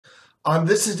On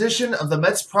this edition of the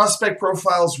Mets Prospect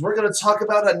Profiles, we're going to talk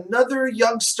about another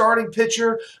young starting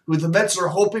pitcher who the Mets are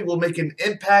hoping will make an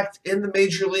impact in the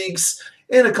major leagues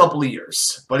in a couple of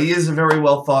years. But he is a very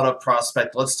well thought of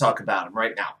prospect. Let's talk about him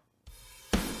right now.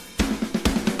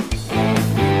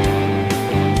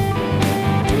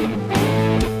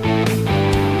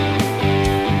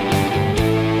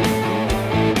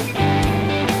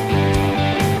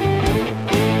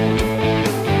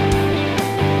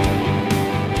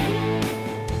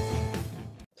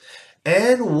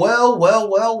 And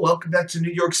welcome back to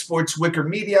New York Sports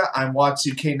WickerMedia. I'm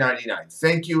WatsuK99.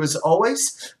 Thank you, as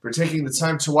always, for taking the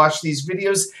time to watch these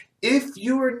videos. If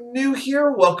you are new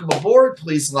here, welcome aboard.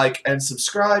 Please like and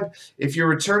subscribe. If you're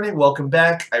returning, welcome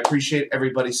back. I appreciate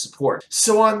everybody's support.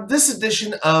 So on this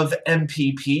edition of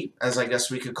MPP, as I guess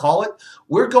we could call it,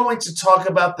 we're going to talk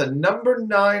about the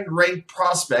 #9 ranked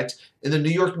prospect in the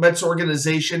New York Mets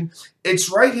organization.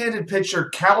 It's right-handed pitcher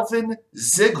Calvin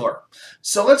Ziegler.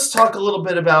 So let's talk a little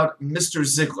bit about Mr.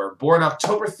 Ziegler. Born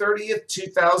October 30th,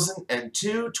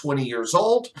 2002, 20 years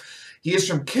old. He is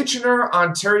from Kitchener,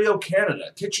 Ontario,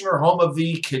 Canada. Kitchener, home of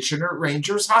the Kitchener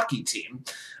Rangers hockey team.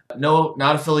 No,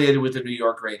 not affiliated with the New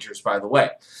York Rangers, by the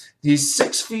way. He's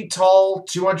 6 feet tall,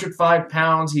 205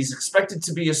 pounds. He's expected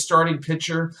to be a starting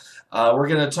pitcher. We're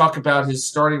going to talk about his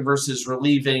starting versus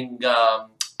relieving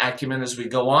acumen as we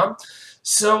go on.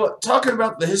 So, talking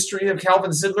about the history of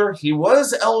Calvin Ziegler, he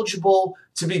was eligible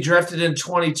to be drafted in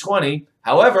 2020.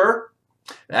 However,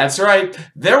 that's right,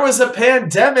 there was a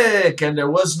pandemic and there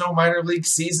was no minor league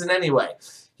season anyway.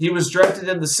 He was drafted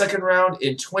in the second round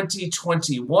in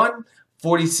 2021,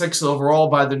 46th overall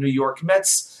by the New York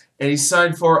Mets, and he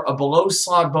signed for a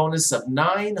below-slot bonus of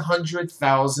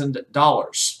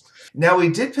 $900,000. Now, he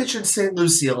did pitch in St.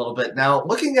 Lucie a little bit. Now,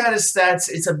 looking at his stats,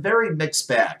 it's a very mixed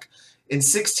bag. In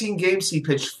 16 games, he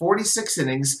pitched 46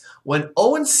 innings, went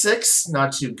 0-6,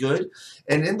 not too good,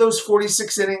 and in those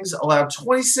 46 innings, allowed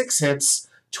 26 hits,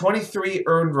 23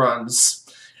 earned runs,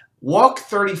 walked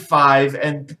 35,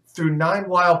 and threw 9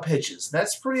 wild pitches.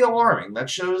 That's pretty alarming. That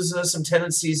shows some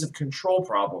tendencies of control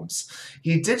problems.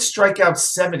 He did strike out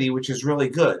 70, which is really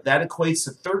good. That equates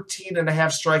to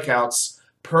 13.5 strikeouts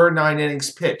per 9 innings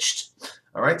pitched.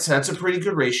 All right, so that's a pretty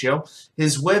good ratio.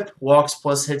 His whip, walks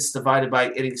plus hits divided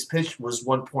by innings pitched, was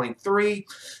 1.3,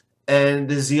 and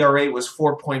his ERA was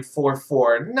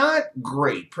 4.44. Not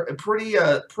great, pretty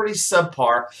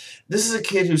subpar. This is a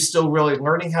kid who's still really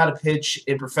learning how to pitch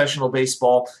in professional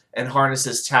baseball and harness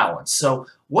his talents. So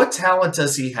what talent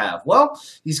does he have? Well,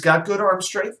 he's got good arm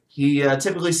strength. He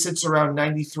typically sits around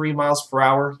 93 miles per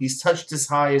hour. He's touched as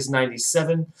high as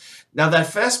 97. Now, that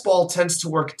fastball tends to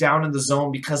work down in the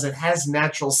zone because it has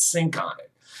natural sink on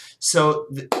it. So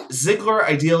Ziegler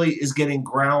ideally is getting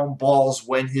ground balls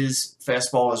when his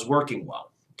fastball is working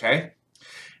well, okay?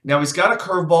 Now, he's got a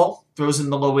curveball, throws in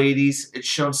the low 80s. It's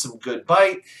shown some good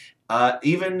bite.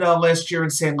 Even last year in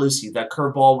St. Lucie, that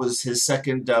curveball was his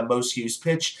second most used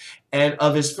pitch. And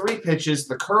of his 3 pitches,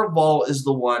 the curveball is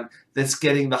the one that's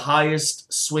getting the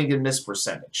highest swing and miss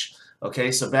percentage.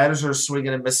 Okay, so batters are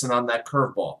swinging and missing on that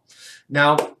curveball.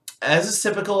 Now, as is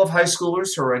typical of high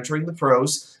schoolers who are entering the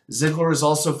pros, Ziegler is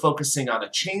also focusing on a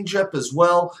changeup as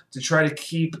well to try to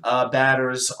keep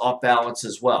batters off balance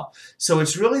as well. So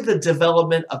it's really the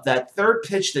development of that third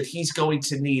pitch that he's going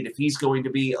to need if he's going to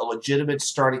be a legitimate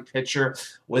starting pitcher.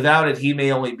 Without it, he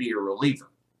may only be a reliever.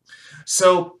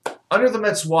 So under the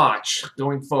Mets' watch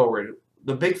going forward,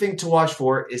 the big thing to watch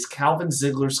for is Calvin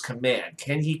Ziegler's command.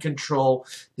 Can he control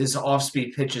his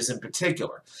off-speed pitches in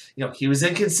particular? You know, he was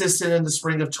inconsistent in the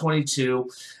spring of 22,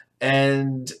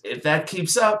 and if that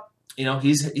keeps up, you know,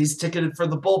 he's ticketed for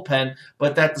the bullpen,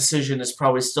 but that decision is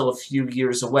probably still a few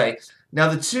years away. Now,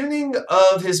 the tuning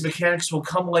of his mechanics will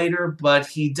come later, but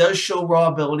he does show raw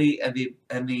ability and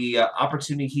the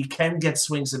opportunity. He can get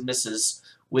swings and misses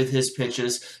with his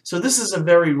pitches. So this is a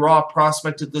very raw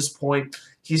prospect at this point.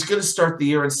 He's going to start the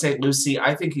year in St. Lucie.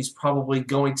 I think he's probably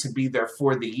going to be there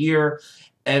for the year.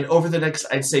 And over the next,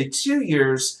 I'd say, 2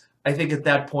 years, I think at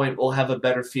that point we'll have a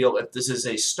better feel if this is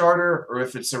a starter or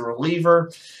if it's a reliever.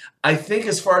 I think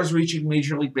as far as reaching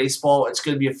Major League Baseball, it's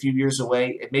going to be a few years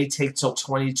away. It may take till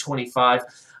 2025.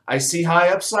 I see high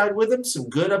upside with him, some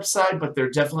good upside, but there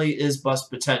definitely is bust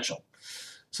potential.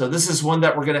 So this is one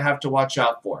that we're going to have to watch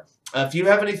out for. If you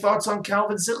have any thoughts on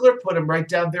Calvin Ziegler, put them right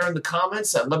down there in the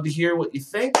comments. I'd love to hear what you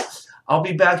think. I'll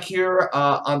be back here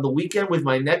on the weekend with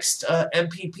my next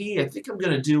MPP. I think I'm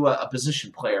going to do a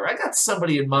position player. I got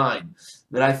somebody in mind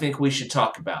that I think we should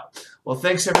talk about. Well,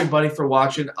 thanks everybody for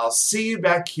watching. I'll see you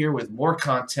back here with more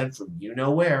content from you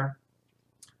know where,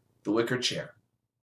 the Wicker Chair.